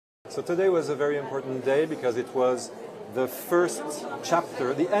So today was a very important day because it was the first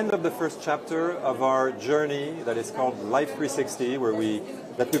chapter, the end of the first chapter of our journey that is called Life 360,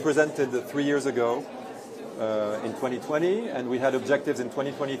 that we presented 3 years ago in 2020, and we had objectives in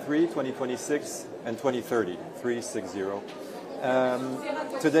 2023, 2026, and 2030, 360.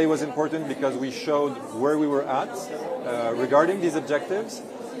 Today was important because we showed where we were at regarding these objectives,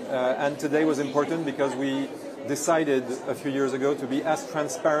 and today was important because we decided a few years ago to be as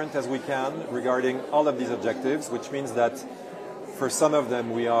transparent as we can regarding all of these objectives, which means that for some of them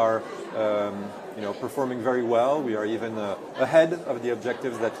we are performing very well. We are even ahead of the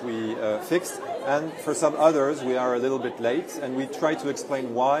objectives that we fixed, and for some others we are a little bit late, and we try to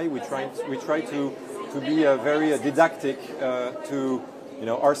explain why. We try to be very didactic to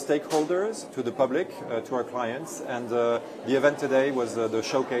our stakeholders, to the public, to our clients, and the event today was the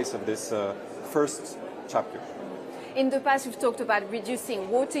showcase of this first chapter. In the past, you've talked about reducing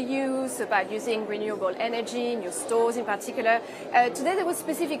water use, about using renewable energy in your stores in particular. Today there was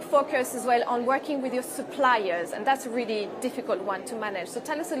specific focus as well on working with your suppliers, and that's a really difficult one to manage. So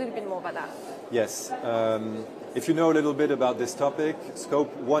tell us a little bit more about that. Yes. If you know a little bit about this topic,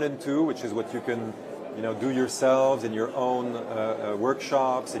 scope 1 and 2, which is what you can do yourselves in your own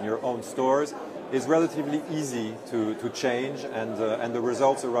workshops, in your own stores, is relatively easy to change, and the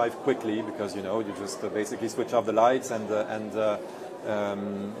results arrive quickly because you just basically switch off the lights, and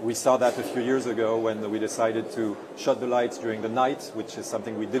we saw that a few years ago when we decided to shut the lights during the night, which is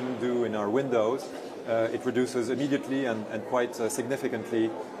something we didn't do in our windows. It reduces immediately and quite significantly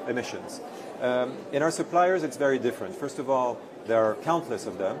emissions. In our suppliers it's very different. First of all, there are countless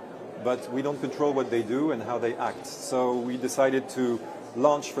of them, but we don't control what they do and how they act. So we decided to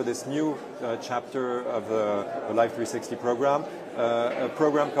launch for this new chapter of the Life 360 program, a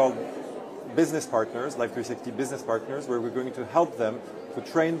program called Business Partners, Life 360 Business Partners, where we're going to help them, to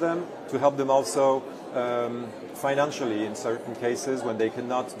train them, to help them also financially in certain cases when they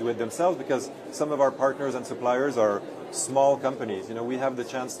cannot do it themselves, because some of our partners and suppliers are small companies. We have the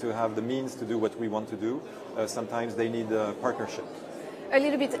chance to have the means to do what we want to do. Sometimes they need a partnership. A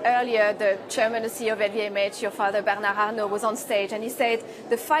little bit earlier, the chairman and CEO of LVMH, your father, Bernard Arnault, was on stage, and he said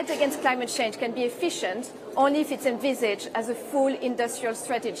the fight against climate change can be efficient only if it's envisaged as a full industrial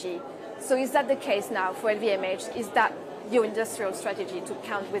strategy. So is that the case now for LVMH? Is that your industrial strategy to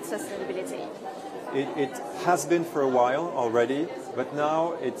count with sustainability? It has been for a while already, but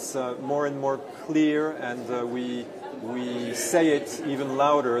now it's more and more clear, and we say it even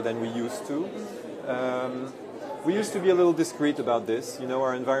louder than we used to. We used to be a little discreet about this.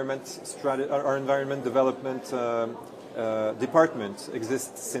 Our environment development department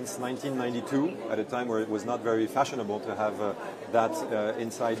exists since 1992, at a time where it was not very fashionable to have that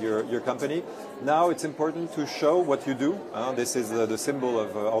inside your company. Now it's important to show what you do. This is the symbol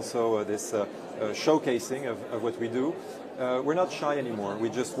of also this showcasing of what we do. We're not shy anymore. We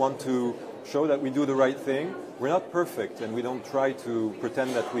just want to show that we do the right thing. We're not perfect, and we don't try to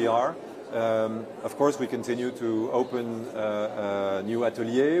pretend that we are. Of course, we continue to open new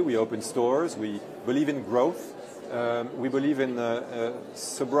ateliers, we open stores, we believe in growth, we believe in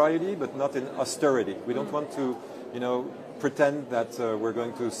sobriety, but not in austerity. We don't want to, pretend that we're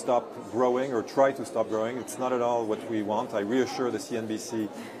going to stop growing or try to stop growing. It's not at all what we want. I reassure the CNBC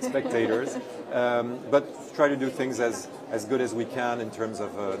spectators, but try to do things as good as we can in terms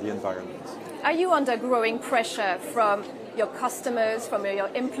of the environment. Are you under growing pressure from your customers, from your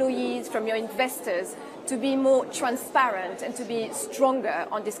employees, from your investors to be more transparent and to be stronger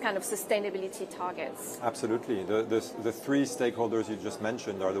on this kind of sustainability targets? Absolutely. The three stakeholders you just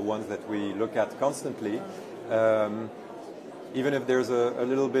mentioned are the ones that we look at constantly. Even if there's a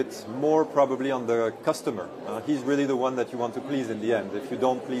little bit more probably on the customer. He's really the one that you want to please in the end. If you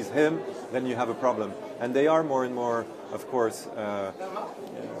don't please him, then you have a problem. And they are more and more, of course,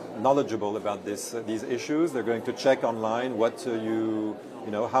 knowledgeable about these issues. They're going to check online what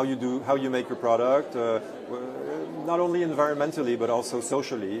how you make your product, not only environmentally but also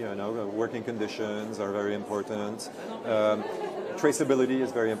socially. Working conditions are very important. Traceability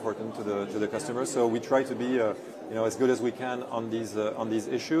is very important to the customer. So we try to be as good as we can on these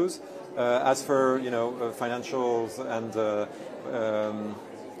issues. As for financials and the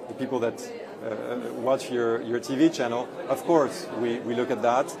people that watch your TV channel, of course we look at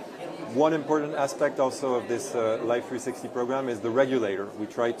that. One important aspect also of this Life 360 program is the regulator. We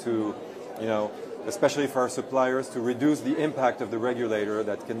try to, especially for our suppliers, to reduce the impact of the regulator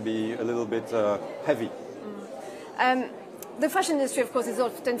that can be a little bit heavy. The fashion industry, of course, is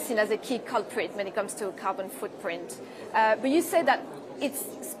often seen as a key culprit when it comes to carbon footprint. But you said that it's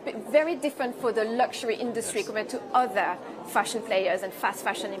very different for the luxury industry compared to other fashion players and fast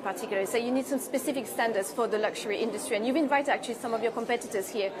fashion in particular. So you need some specific standards for the luxury industry. And you've invited actually some of your competitors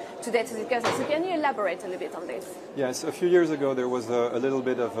here today to discuss this. So can you elaborate a little bit on this? Yes, a few years ago there was a little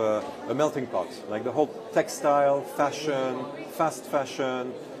bit of a melting pot. Like the whole textile, fashion, fast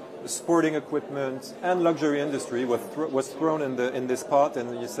fashion, sporting equipment and luxury industry was thrown in this pot,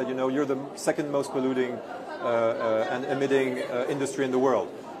 and you said, you know, you're the second most polluting and emitting industry in the world.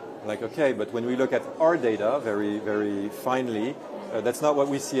 Like, okay, but when we look at our data very, very finely, that's not what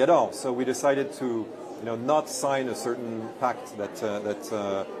we see at all. So we decided to, you know, not sign a certain pact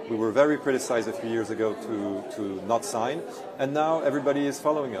that we were very criticized a few years ago to not sign, and now everybody is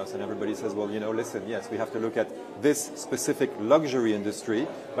following us, and everybody says, well, you know, listen, yes, we have to look at this specific luxury industry.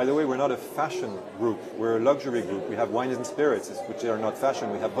 By the way, we're not a fashion group, we're a luxury group. We have wines and spirits, which are not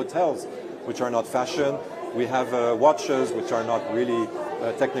fashion. We have hotels, which are not fashion. We have watches, which are not really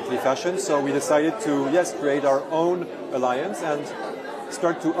technically fashion. So we decided to, yes, create our own alliance and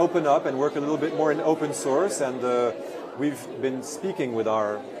start to open up and work a little bit more in open source. And we've been speaking with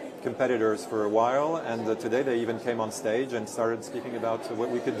our competitors for a while, and today they even came on stage and started speaking about what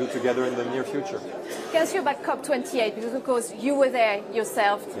we could do together in the near future. Can I ask you about COP28? Because of course you were there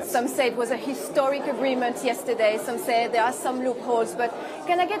yourself. Yes. Some say it was a historic agreement yesterday. Some say there are some loopholes. But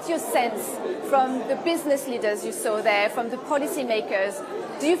can I get your sense from the business leaders you saw there, from the policymakers?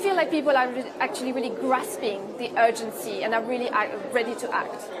 Do you feel like people are actually really grasping the urgency and are really ready to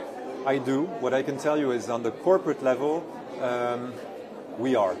act? I do. What I can tell you is on the corporate level,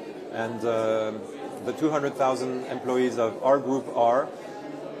 we are. And the 200,000 employees of our group are.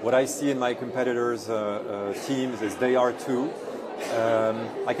 What I see in my competitors' teams is they are too.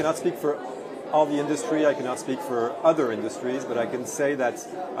 I cannot speak for all the industry, I cannot speak for other industries, but I can say that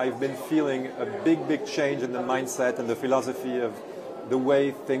I've been feeling a big change in the mindset and the philosophy of the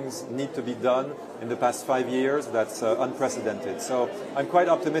way things need to be done in the past 5 years. That's unprecedented. So I'm quite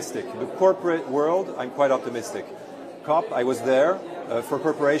optimistic. The corporate world, I'm quite optimistic. COP, I was there. For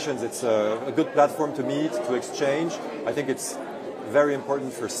corporations, it's a good platform to meet, to exchange. I think it's very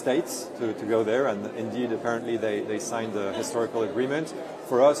important for states to go there, and indeed, apparently, they signed a historical agreement.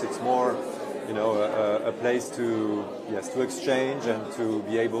 For us, it's more, you know, a place to exchange and to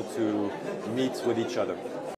be able to meet with each other.